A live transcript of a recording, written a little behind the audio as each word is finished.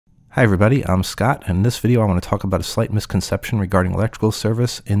Hi everybody, I'm Scott, and in this video I want to talk about a slight misconception regarding electrical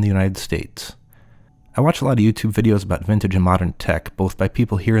service in the United States. I watch a lot of YouTube videos about vintage and modern tech, both by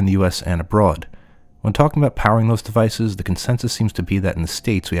people here in the US and abroad. When talking about powering those devices, the consensus seems to be that in the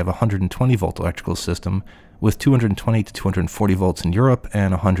States we have a 120 volt electrical system, with 220 to 240 volts in Europe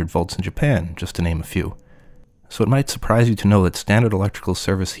and 100 volts in Japan, just to name a few. So it might surprise you to know that standard electrical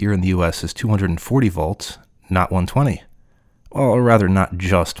service here in the US is 240 volts, not 120. Or rather, not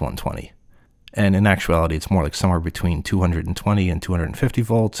just 120. And in actuality, it's more like somewhere between 220 and 250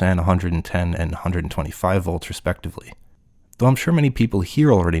 volts and 110 and 125 volts respectively. Though I'm sure many people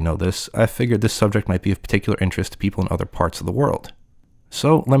here already know this, I figured this subject might be of particular interest to people in other parts of the world.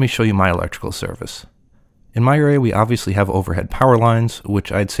 So let me show you my electrical service. In my area, we obviously have overhead power lines,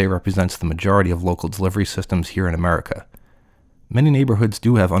 which I'd say represents the majority of local delivery systems here in America. Many neighborhoods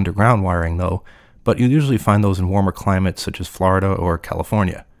do have underground wiring though, but you'll usually find those in warmer climates such as Florida or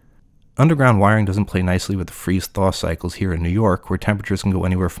California. Underground wiring doesn't play nicely with the freeze-thaw cycles here in New York, where temperatures can go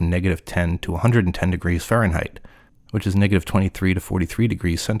anywhere from -10 to 110 degrees Fahrenheit, which is -23 to 43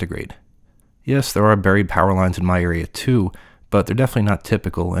 degrees centigrade. Yes, there are buried power lines in my area too, but they're definitely not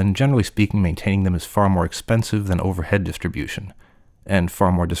typical, and generally speaking, maintaining them is far more expensive than overhead distribution, and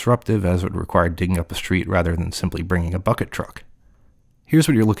far more disruptive as it would require digging up a street rather than simply bringing a bucket truck. Here's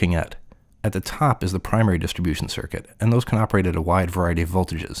what you're looking at. At the top is the primary distribution circuit, and those can operate at a wide variety of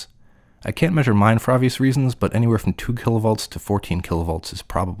voltages. I can't measure mine for obvious reasons, but anywhere from 2 kilovolts to 14 kilovolts is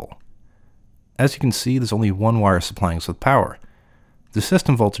probable. As you can see, there's only one wire supplying us with power. The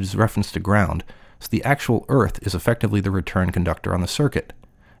system voltage is referenced to ground, so the actual earth is effectively the return conductor on the circuit,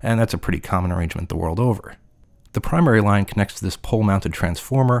 and that's a pretty common arrangement the world over. The primary line connects to this pole-mounted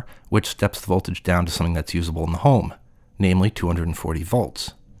transformer, which steps the voltage down to something that's usable in the home, namely 240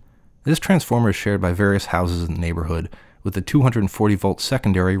 volts. This transformer is shared by various houses in the neighborhood, with the 240 volt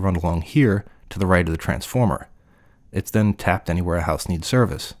secondary run along here to the right of the transformer. It's then tapped anywhere a house needs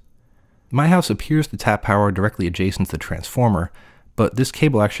service. My house appears to tap power directly adjacent to the transformer, but this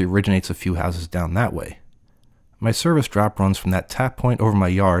cable actually originates a few houses down that way. My service drop runs from that tap point over my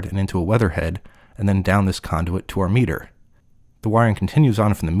yard and into a weatherhead, and then down this conduit to our meter. The wiring continues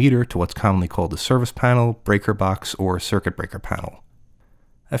on from the meter to what's commonly called the service panel, breaker box, or circuit breaker panel.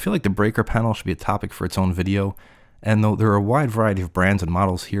 I feel like the breaker panel should be a topic for its own video, and though there are a wide variety of brands and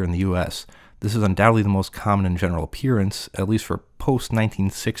models here in the US, this is undoubtedly the most common in general appearance, at least for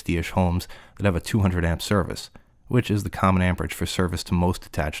post-1960-ish homes that have a 200 amp service, which is the common amperage for service to most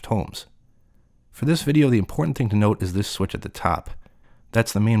detached homes. For this video, the important thing to note is this switch at the top.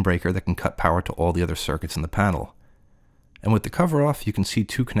 That's the main breaker that can cut power to all the other circuits in the panel. And with the cover off, you can see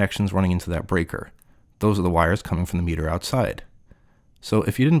two connections running into that breaker. Those are the wires coming from the meter outside. So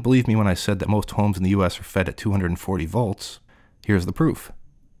if you didn't believe me when I said that most homes in the US are fed at 240 volts, here's the proof.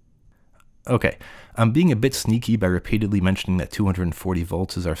 Okay, I'm being a bit sneaky by repeatedly mentioning that 240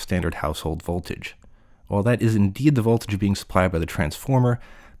 volts is our standard household voltage. While that is indeed the voltage being supplied by the transformer,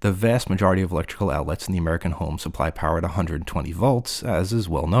 the vast majority of electrical outlets in the American home supply power at 120 volts, as is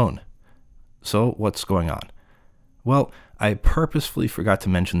well known. So what's going on? Well, I purposefully forgot to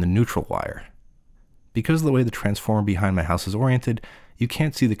mention the neutral wire. Because of the way the transformer behind my house is oriented, you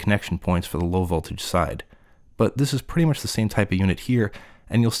can't see the connection points for the low voltage side. But this is pretty much the same type of unit here,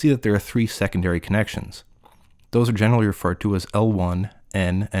 and you'll see that there are three secondary connections. Those are generally referred to as L1,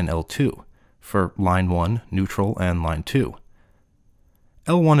 N, and L2, for line 1, neutral, and line 2.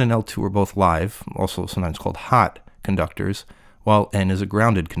 L1 and L2 are both live, also sometimes called hot, conductors, while N is a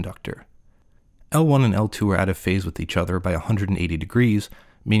grounded conductor. L1 and L2 are out of phase with each other by 180 degrees,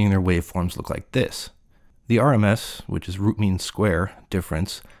 meaning their waveforms look like this. The RMS, which is root mean square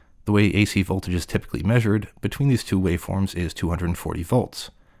difference, the way AC voltage is typically measured, between these two waveforms is 240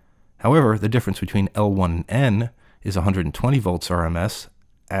 volts. However, the difference between L1 and N is 120 volts RMS,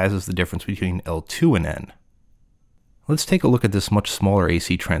 as is the difference between L2 and N. Let's take a look at this much smaller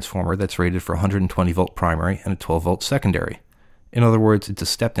AC transformer that's rated for 120 volt primary and a 12 volt secondary. In other words, it's a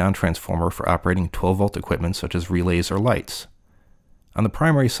step-down transformer for operating 12 volt equipment such as relays or lights. On the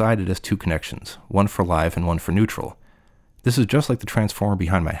primary side, it has two connections, one for live and one for neutral. This is just like the transformer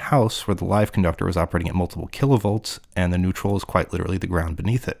behind my house, where the live conductor is operating at multiple kilovolts, and the neutral is quite literally the ground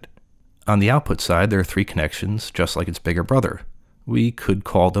beneath it. On the output side, there are three connections, just like its bigger brother. We could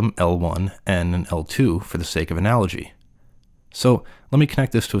call them L1, N, and L2 for the sake of analogy. So let me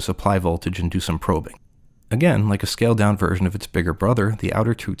connect this to a supply voltage and do some probing. Again, like a scaled-down version of its bigger brother, the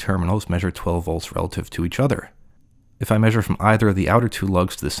outer two terminals measure 12 volts relative to each other. If I measure from either of the outer two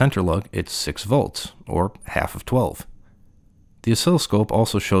lugs to the center lug, it's 6 volts, or half of 12. The oscilloscope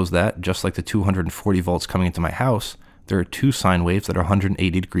also shows that, just like the 240 volts coming into my house, There are two sine waves that are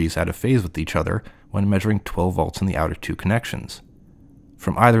 180 degrees out of phase with each other when measuring 12 volts in the outer two connections.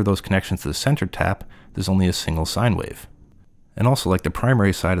 From either of those connections to the center tap, there's only a single sine wave. And also, like the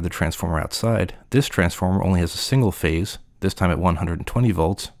primary side of the transformer outside, this transformer only has a single phase, this time at 120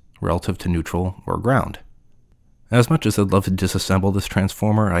 volts, relative to neutral or ground. As much as I'd love to disassemble this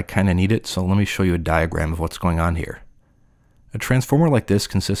transformer, I kinda need it, so let me show you a diagram of what's going on here. A transformer like this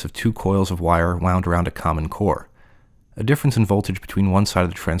consists of two coils of wire wound around a common core. A difference in voltage between one side of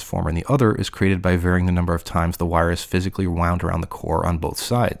the transformer and the other is created by varying the number of times the wire is physically wound around the core on both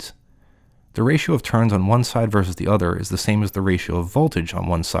sides. The ratio of turns on one side versus the other is the same as the ratio of voltage on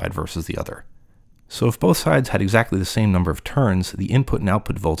one side versus the other. So if both sides had exactly the same number of turns, the input and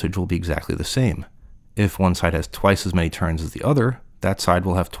output voltage will be exactly the same. If one side has twice as many turns as the other, that side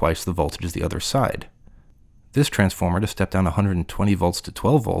will have twice the voltage as the other side. This transformer, to step down 120 volts to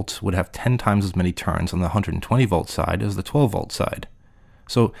 12 volts, would have 10 times as many turns on the 120 volt side as the 12 volt side.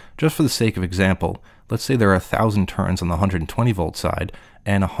 So, just for the sake of example, let's say there are 1,000 turns on the 120 volt side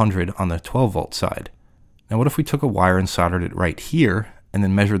and 100 on the 12 volt side. Now what if we took a wire and soldered it right here, and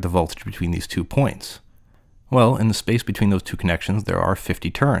then measured the voltage between these 2 points? Well, in the space between those two connections there are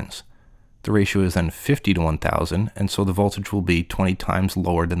 50 turns. The ratio is then 50 to 1,000, and so the voltage will be 20 times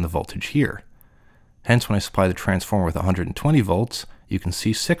lower than the voltage here. Hence, when I supply the transformer with 120 volts, you can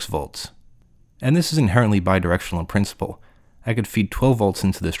see 6 volts. And this is inherently bidirectional in principle. I could feed 12 volts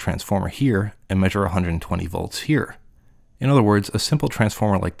into this transformer here and measure 120 volts here. In other words, a simple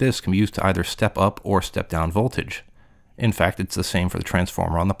transformer like this can be used to either step up or step down voltage. In fact, it's the same for the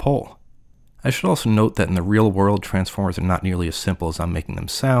transformer on the pole. I should also note that in the real world, transformers are not nearly as simple as I'm making them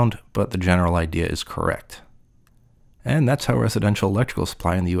sound, but the general idea is correct. And that's how residential electrical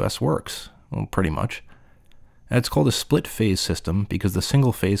supply in the US works. Well, pretty much. It's called a split phase system because the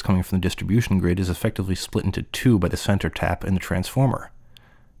single phase coming from the distribution grid is effectively split into two by the center tap in the transformer.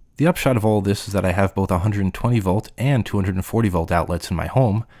 The upshot of all this is that I have both 120 volt and 240 volt outlets in my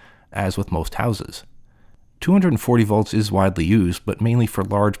home, as with most houses. 240 volts is widely used, but mainly for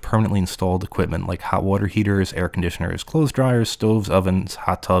large permanently installed equipment like hot water heaters, air conditioners, clothes dryers, stoves, ovens,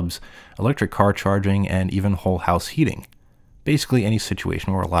 hot tubs, electric car charging, and even whole house heating. Basically any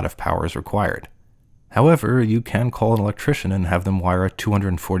situation where a lot of power is required. However, you can call an electrician and have them wire a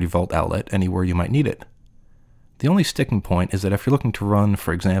 240 volt outlet anywhere you might need it. The only sticking point is that if you're looking to run,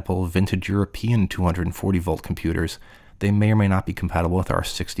 for example, vintage European 240 volt computers, they may or may not be compatible with our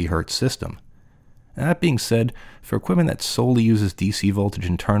 60 Hz system. And that being said, for equipment that solely uses DC voltage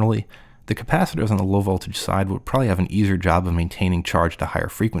internally, the capacitors on the low voltage side would probably have an easier job of maintaining charge at a higher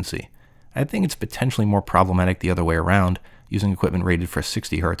frequency. I think it's potentially more problematic the other way around, using equipment rated for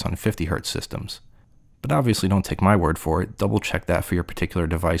 60 Hz on 50 Hz systems. But obviously don't take my word for it, double check that for your particular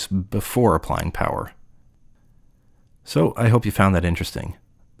device before applying power. So I hope you found that interesting.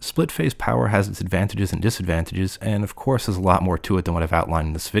 Split phase power has its advantages and disadvantages, and of course there's a lot more to it than what I've outlined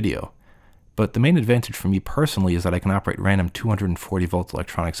in this video. But the main advantage for me personally is that I can operate random 240 volt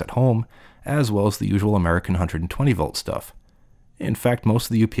electronics at home, as well as the usual American 120 volt stuff. In fact, most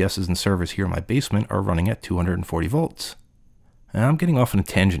of the UPSs and servers here in my basement are running at 240 volts. Now, I'm getting off on a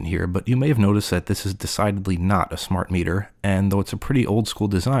tangent here, but you may have noticed that this is decidedly not a smart meter, and though it's a pretty old school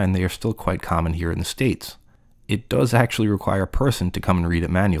design, they are still quite common here in the States. It does actually require a person to come and read it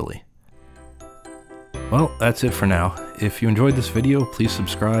manually. Well, that's it for now. If you enjoyed this video, please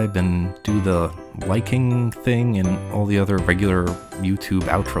subscribe and do the liking thing and all the other regular YouTube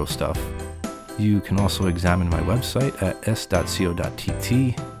outro stuff. You can also examine my website at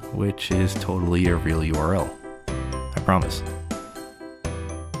s.co.tt, which is totally a real URL. I promise.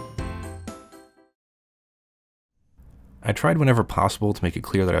 I tried whenever possible to make it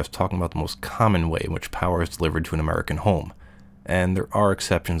clear that I was talking about the most common way in which power is delivered to an American home, and there are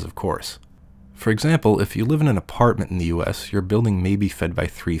exceptions, of course. For example, if you live in an apartment in the US, your building may be fed by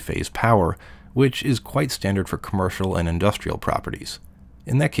three-phase power, which is quite standard for commercial and industrial properties.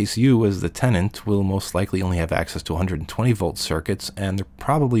 In that case, you, as the tenant, will most likely only have access to 120 volt circuits, and there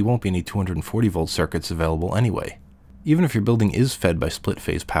probably won't be any 240 volt circuits available anyway. Even if your building is fed by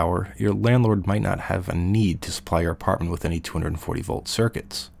split-phase power, your landlord might not have a need to supply your apartment with any 240 volt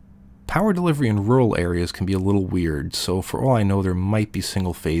circuits. Power delivery in rural areas can be a little weird, so for all I know there might be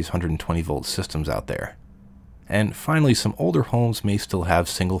single-phase 120 volt systems out there. And finally, some older homes may still have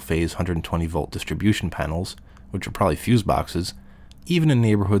single-phase 120 volt distribution panels, which are probably fuse boxes, even in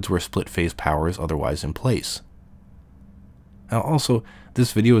neighborhoods where split-phase power is otherwise in place. Now also,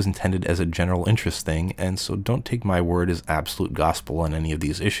 this video is intended as a general interest thing, and so don't take my word as absolute gospel on any of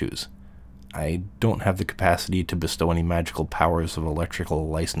these issues. I don't have the capacity to bestow any magical powers of electrical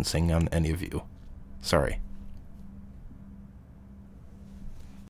licensing on any of you. Sorry.